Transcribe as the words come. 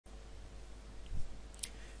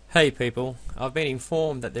Hey people, I've been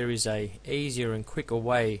informed that there is a easier and quicker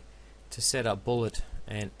way to set up Bullet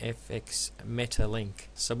and FX Metalink.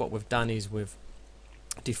 So what we've done is we've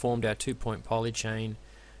deformed our 2-point poly chain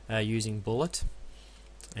using Bullet,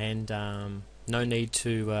 and no need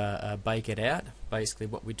to bake it out. Basically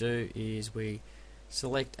what we do is we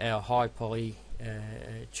select our high poly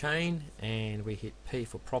chain and we hit P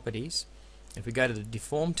for properties. If we go to the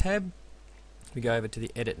deform tab, we go over to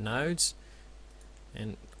the edit nodes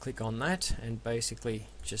and click on that and basically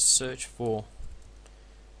just search for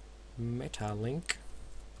Metalink,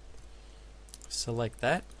 select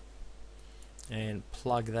that and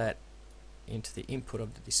plug that into the input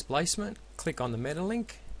of the displacement, click on the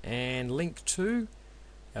Metalink and link to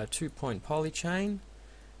our 2-point poly chain,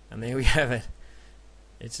 and there we have it.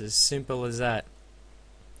 It's as simple as that.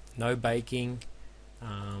 No baking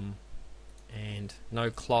and no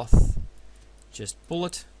cloth, just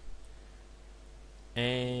Bullet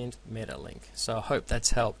and Metalink. So I hope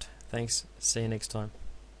that's helped. Thanks. See you next time.